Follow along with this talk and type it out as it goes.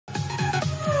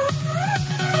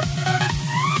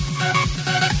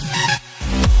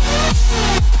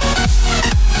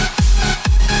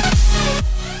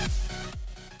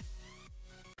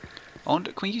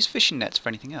Can we use fishing nets for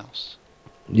anything else?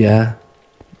 Yeah.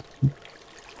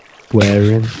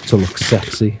 Wearing to look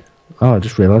sexy. Oh, I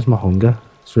just realised my hunger.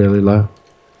 It's really low.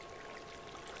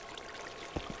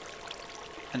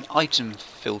 An item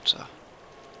filter.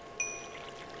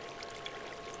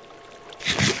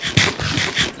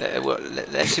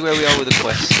 Let's see where we are with the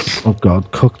quests. Oh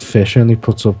god, cooked fish only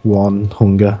puts up 1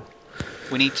 hunger.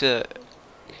 We need to...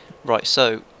 Right,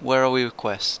 so, where are we with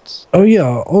quests? Oh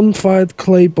yeah, unfired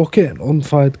clay bucket and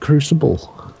unfired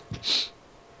crucible.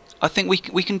 I think we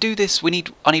can do this. I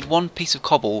need 1 piece of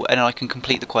cobble and I can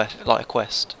complete the quest, like a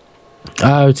quest.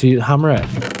 Oh, to hammer it?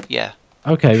 Yeah.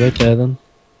 Okay, right there then.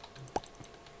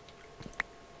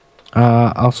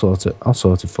 I'll sort it. I'll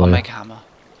sort it for I'll you. make a hammer.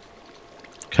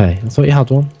 Okay, I thought you had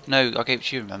one. No, I gave it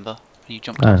to you, remember? And you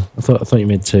jumped Oh, off. I thought you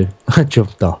made 2. I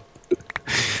jumped off.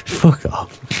 Fuck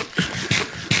off.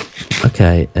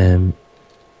 Okay,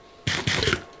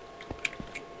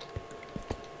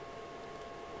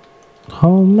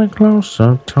 hold me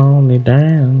closer, Tony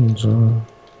Danza.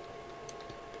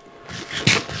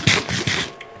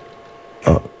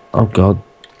 Oh god.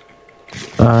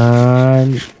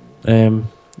 And there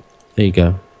you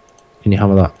go. Can you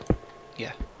hammer that?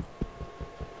 Yeah.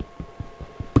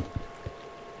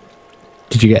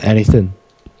 Did you get anything?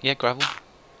 Yeah, gravel.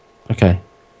 Okay.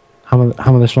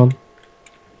 Hammer this one.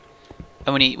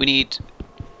 And we need...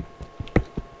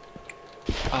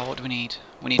 Oh, what do we need?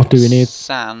 What do we need?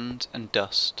 Sand and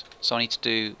dust. So I need to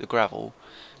do the gravel.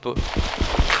 But...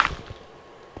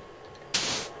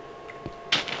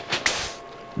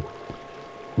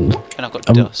 And I've got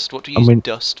dust. What do you use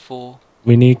dust for?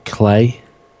 We need clay.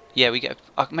 Yeah, we get...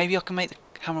 maybe I can make the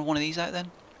hammer one of these out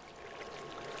then?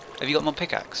 Have you got my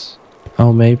pickaxe?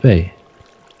 Oh, maybe.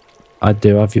 I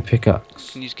do have your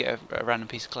pickaxe. Can you just get a random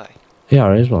piece of clay? Yeah,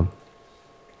 there is one.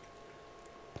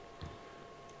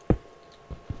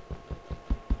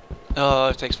 Oh,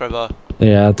 it takes forever.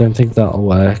 Yeah, I don't think that'll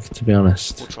work, to be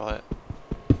honest. We'll try it.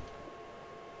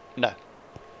 No.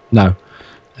 No.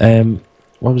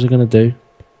 What was I going to do?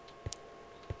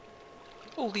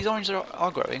 Oh, these oranges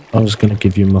are growing. I was going to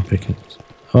give you my pickaxe.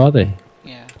 Oh, are they?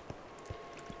 Yeah.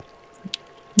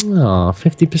 Oh,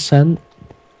 50%.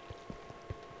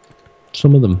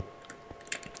 Some of them.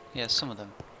 Yeah, some of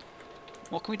them.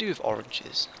 What can we do with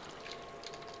oranges?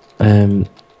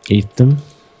 Eat them.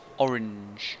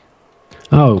 Orange.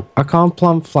 Oh, I can't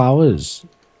plant flowers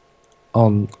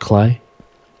on clay.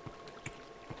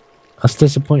 That's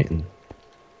disappointing.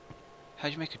 How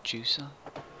do you make a juicer?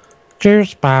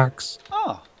 Juice bags.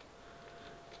 Ah.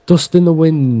 Dust in the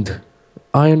wind.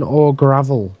 Iron ore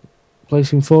gravel.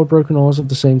 Placing 4 broken ores of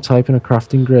the same type in a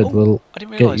crafting grid will I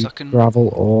didn't get realise you I can... gravel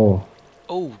ore.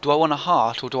 Oh, do I want a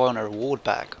heart or do I want a reward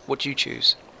bag? What do you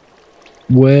choose?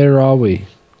 Where are we?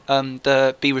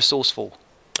 Be resourceful.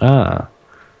 Ah.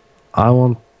 I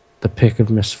want the pick of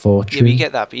misfortune. Yeah, but you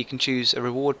get that, but you can choose a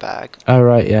reward bag. Oh,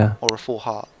 right, yeah. Or a full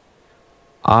heart.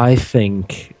 I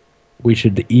think we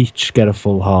should each get a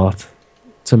full heart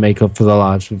to make up for the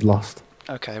lives we've lost.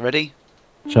 Okay, ready?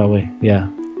 Shall we?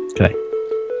 Yeah. Okay.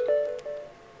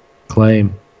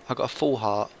 Claim. I got a full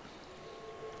heart.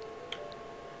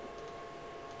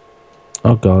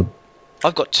 Oh, God.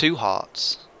 I've got 2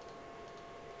 hearts.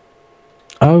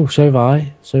 Oh, so have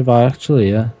I. So have I,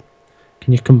 actually, yeah.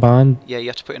 Can you combine? Yeah, you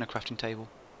have to put it in a crafting table.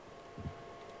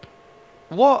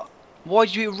 What? Why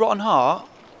did you eat a rotten heart?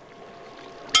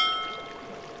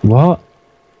 What?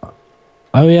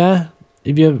 Oh, yeah.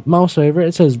 If you mouse over it,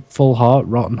 it says full heart,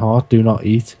 rotten heart, do not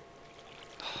eat.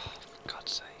 For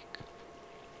God's sake.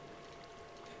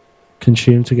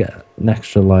 Consume to get an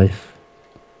extra life.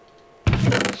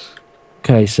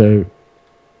 Okay, so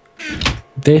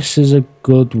this is a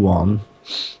good one.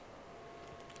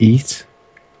 Eat.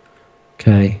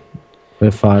 Okay, we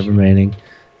have 5 remaining.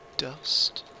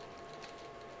 Dust.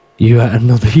 You had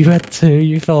another. You had 2.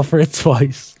 You fell for it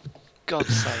twice.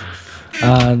 God's sake.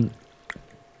 And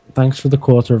thanks for the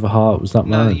quarter of a heart. Was that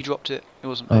No, mine? you dropped it. It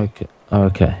wasn't me. Okay.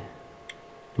 Okay.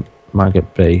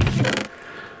 Maggot B.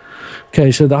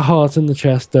 Okay, so that heart in the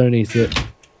chest. Don't eat it.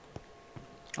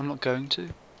 I'm not going to.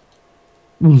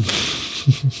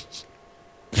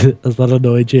 Has that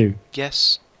annoyed you?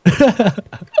 Yes.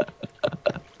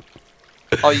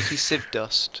 Oh, you can sieve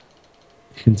dust.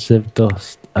 You can sieve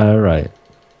dust. Alright.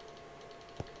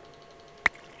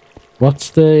 What's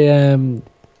the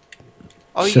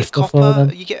Oh, you get sifter for copper.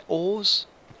 then? You get ores.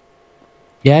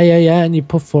 Yeah, and you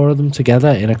put 4 of them together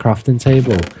in a crafting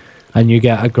table, and you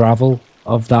get a gravel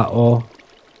of that ore,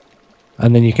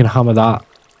 and then you can hammer that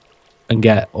and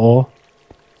get ore.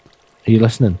 Are you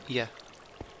listening? Yeah.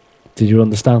 Did you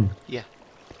understand? Yeah.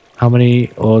 How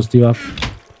many ores do you have?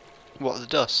 What, the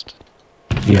dust?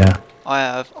 Yeah. I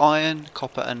have iron,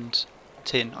 copper, and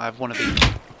tin. I have one of each.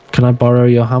 Can I borrow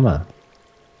your hammer?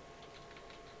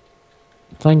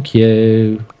 Thank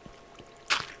you.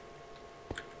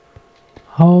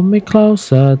 Hold me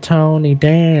closer, Tony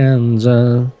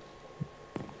Danza.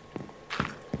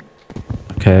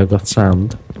 Okay, I've got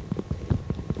sand.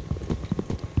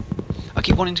 I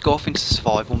keep wanting to go off into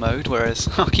survival mode, whereas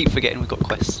I keep forgetting we've got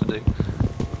quests to do.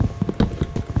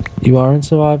 You are in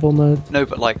survival mode? No,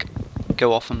 but like,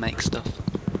 go off and make stuff.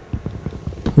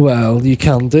 Well, you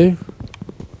can do.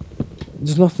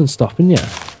 There's nothing stopping you.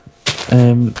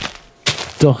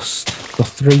 Dust. Got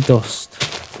 3 dust.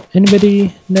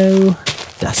 Anybody know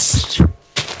dust?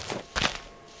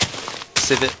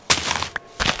 Civet.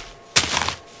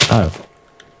 Oh.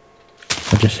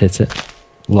 I just hit it.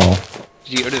 Lol.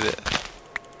 Did you get rid of it?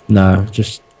 No,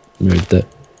 just moved it.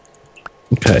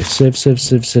 Okay, sieve.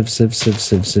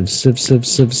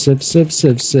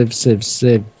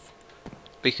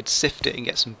 But you could sift it and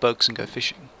get some bugs and go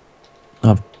fishing.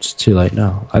 Oh, it's too late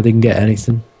now. I didn't get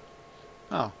anything.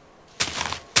 Oh.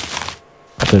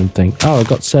 I don't think. Oh, I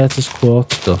got Certus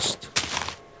quartz dust.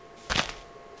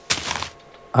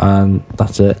 And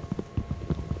that's it.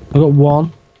 I got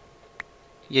 1.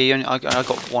 Yeah, I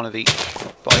got one of each,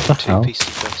 but I What the have 2 hell? pieces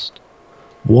of dust.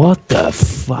 What the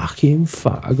fucking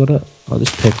fuck? I got a... Oh,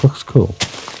 this pick looks cool.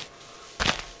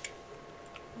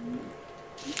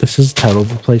 This is a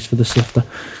terrible place for the sifter.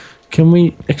 Can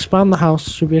we expand the house?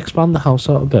 Should we expand the house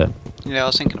out a bit? Yeah, I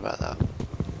was thinking about that.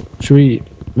 Should we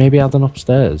maybe add an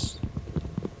upstairs?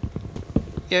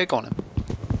 Yeah, go on then.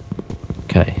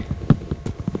 Okay.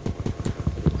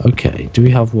 Okay, do we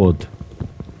have wood?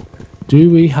 Do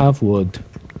we have wood?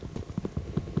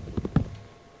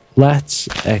 Let's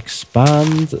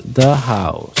expand the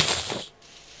house.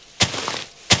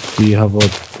 Do you have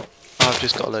wood? Oh, I've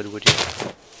just got a load of wood.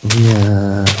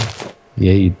 Yeah.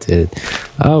 Yeah, you did.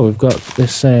 Oh, we've got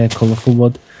this colourful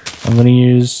wood. I'm going to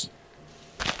use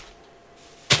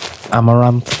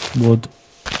amaranth wood.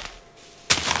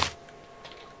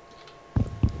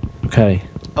 Okay.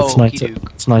 Oh,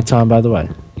 It's night time, by the way.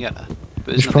 Yeah,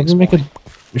 but We should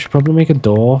probably make a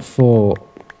door for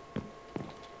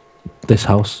this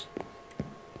house.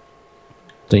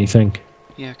 Don't you think?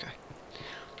 Yeah, okay.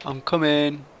 I'm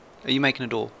coming. Are you making a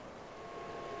door?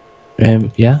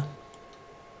 Yeah.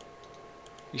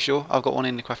 You sure? I've got one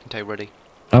in the crafting table ready.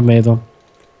 I've made one.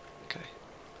 Okay.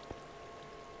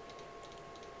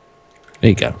 There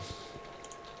you go.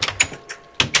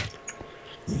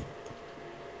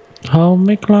 Hold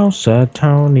me closer,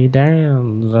 Tony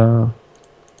Danza.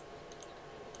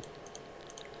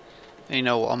 And you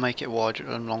know what? I'll make it wider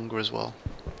and longer as well.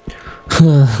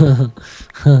 That's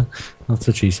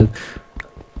what she said.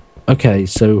 Okay,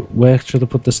 so where should I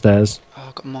put the stairs? Oh,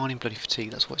 I've got mining bloody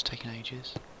fatigue. That's why it's taking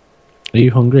ages. Are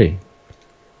you hungry?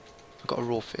 I've got a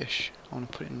raw fish. I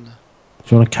want to put it in the... Do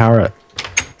you want a carrot?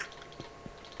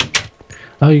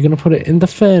 Oh, you're going to put it in the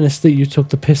furnace that you took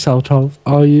the piss out of,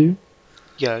 are you?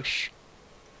 Yosh.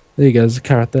 There you go, there's a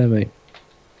carrot there, mate.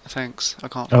 Thanks. I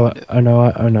can't Oh, find it. oh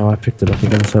no, I picked it up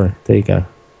again, sorry. There you go.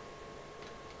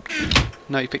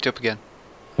 No, you picked it up again.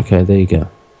 Okay, there you go.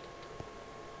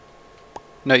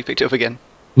 No, you picked it up again.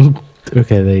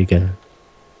 Okay, there you go.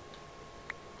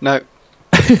 No.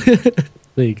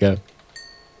 There you go.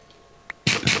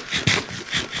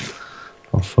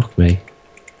 Oh, fuck me.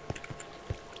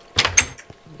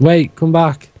 Wait, come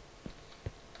back.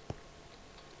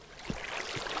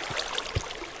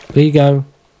 There you go.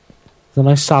 There's a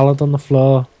nice salad on the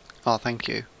floor. Oh, thank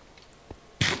you.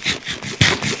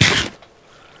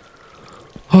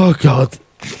 Oh, God.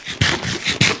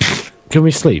 Can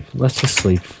we sleep? Let's just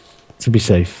sleep. To be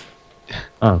safe.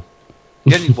 Oh.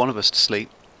 You only need one of us to sleep.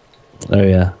 Oh,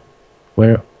 yeah.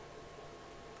 Where?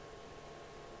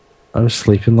 I was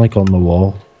sleeping like on the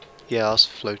wall. Yeah, I was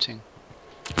floating.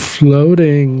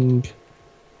 Floating.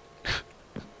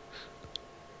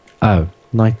 Oh,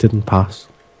 night didn't pass.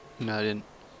 No, I didn't.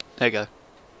 There you go.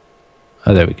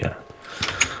 Oh, there we go.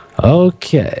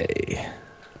 Okay.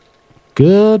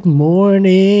 Good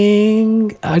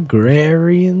morning,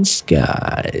 Agrarian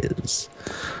skies.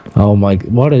 Oh my,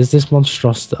 what is this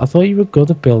monstrosity? I thought you were good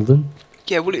at building.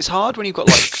 Yeah, well, it's hard when you've got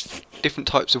like different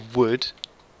types of wood.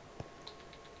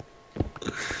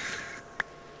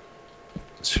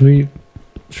 Should we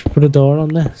put a door on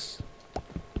this?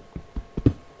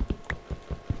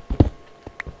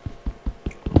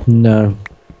 No.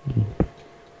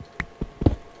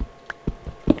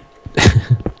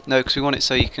 No, because we want it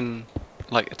so you can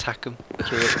like attack them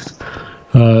through it.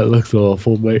 It looks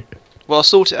awful, mate. Well, I'll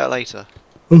sort it out later.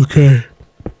 Okay.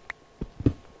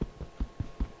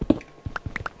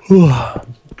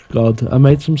 God, I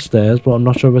made some stairs, but I'm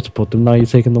not sure where to put them now. You're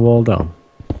taking the wall down.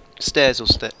 Stairs or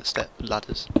step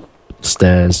ladders?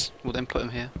 Stairs. Well, then put them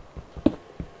here.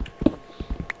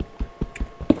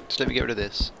 Just let me get rid of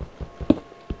this.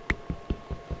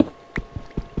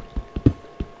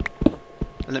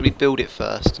 And let me build it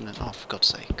first, and then, oh, for God's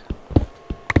sake.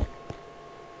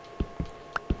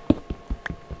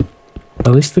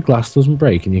 At least the glass doesn't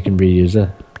break and you can reuse it.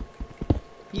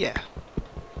 Yeah.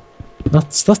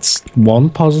 That's one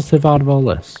positive out of all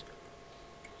this.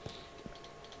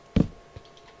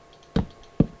 Oh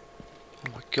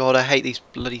my God, I hate these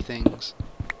bloody things.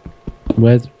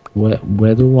 Where do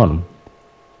we want them?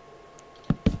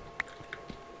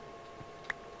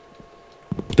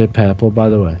 They're purple, by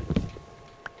the way.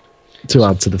 To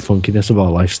add to the funkiness of our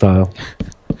lifestyle.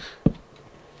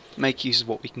 Make use of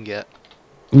what we can get.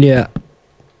 Yeah.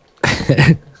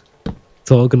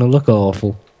 It's all gonna look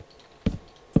awful.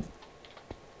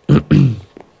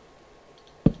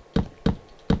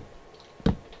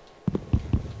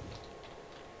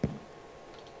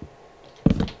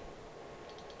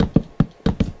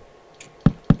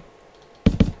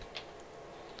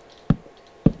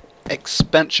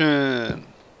 Expansion.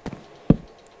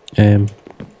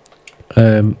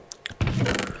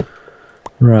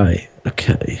 Right.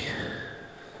 Okay.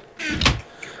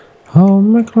 Oh,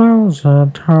 my clothes are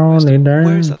totally down.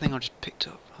 Where is that thing I just picked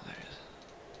up? Oh, there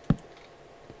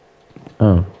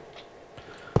it is.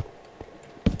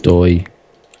 Oh. Doy.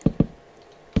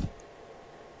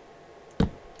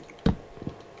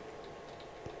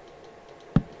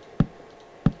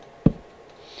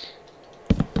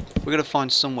 We're gonna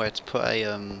find somewhere to put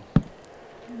a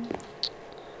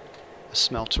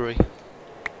smeltery.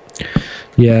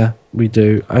 Yeah, we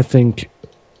do. I think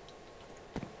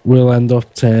we'll end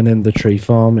up turning the tree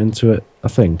farm into it, I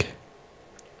think.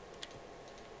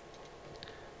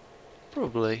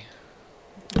 Probably.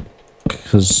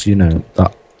 Because, you know,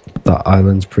 that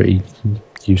island's pretty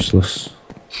useless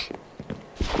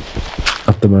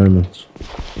at the moment.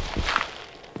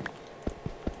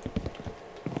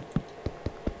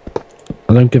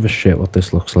 I don't give a shit what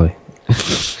this looks like.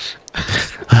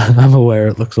 I'm aware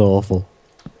it looks awful.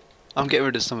 I'm getting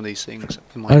rid of some of these things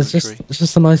in my inventory. It's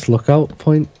just a nice lookout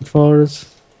point for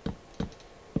us.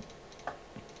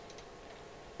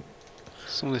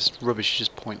 Some of this rubbish is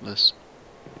just pointless.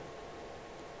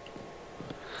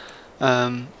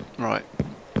 Right.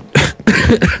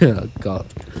 Oh,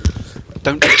 God.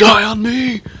 Don't die on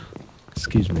me!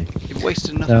 Excuse me. You've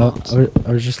wasted enough No, parts.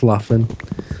 I was just laughing.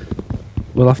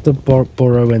 We'll have to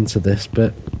burrow into this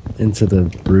bit, into the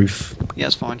roof. Yeah,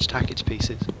 it's fine, just hack it to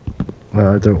pieces.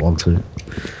 No, I don't want to.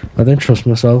 I don't trust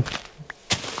myself.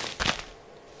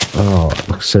 Oh, it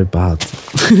looks so bad.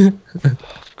 For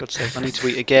God's sake, I need to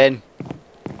eat again.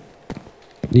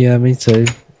 Yeah, me too.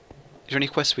 Is there any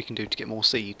quests we can do to get more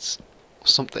seeds? Or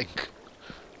something?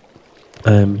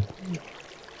 Have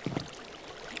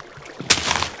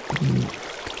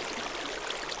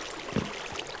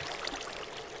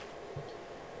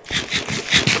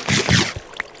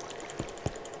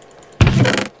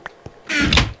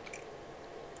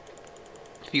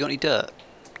you got any dirt?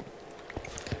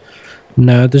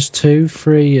 No, there's 2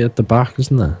 free at the back,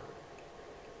 isn't there?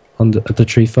 At the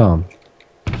tree farm.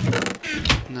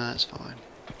 No, that's fine.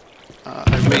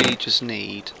 I really just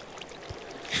need...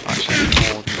 Actually, I need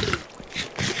more than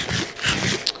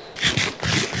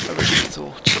I originally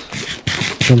thought.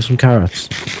 Do you want some carrots?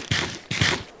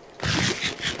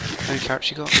 How many carrots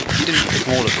you got? You didn't pick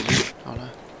them all up, did you? Oh no.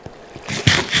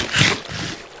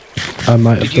 I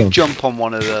might have Did you done. jump on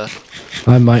one of the...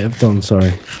 I might have done,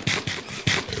 sorry.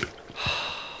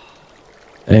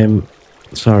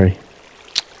 Sorry.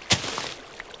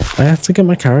 I have to get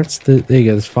my carrots. There you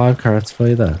go, there's 5 carrots for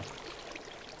you there.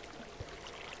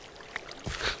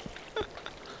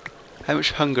 How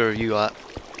much hunger are you at?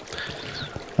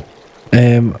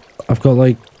 I've got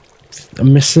like...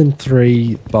 I'm missing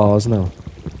 3 bars now.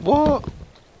 What?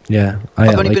 Yeah.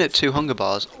 I've only been at 2 hunger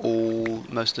bars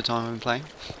most of the time I've been playing.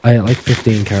 I ate like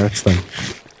 15 carrots then.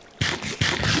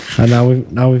 And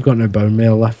now we've got no bone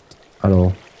meal left at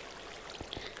all.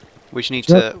 We just need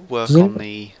Do you to work does it- on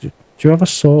the... Do you have a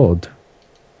sword?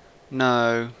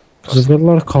 No. Because I've got a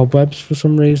lot of cobwebs for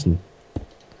some reason.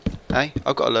 Hey,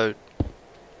 I've got a load.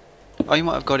 Oh, you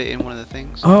might have got it in one of the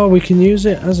things. Oh, we can use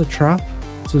it as a trap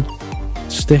to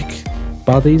stick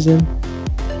baddies in.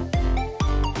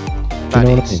 Do you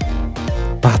know what I mean?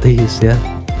 Baddies, yeah.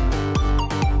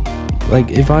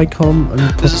 Like, if I come and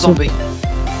put There's a some... zombie.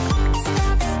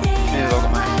 Yeah, I've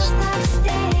got my axe.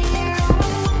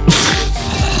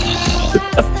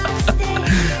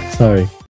 Sorry.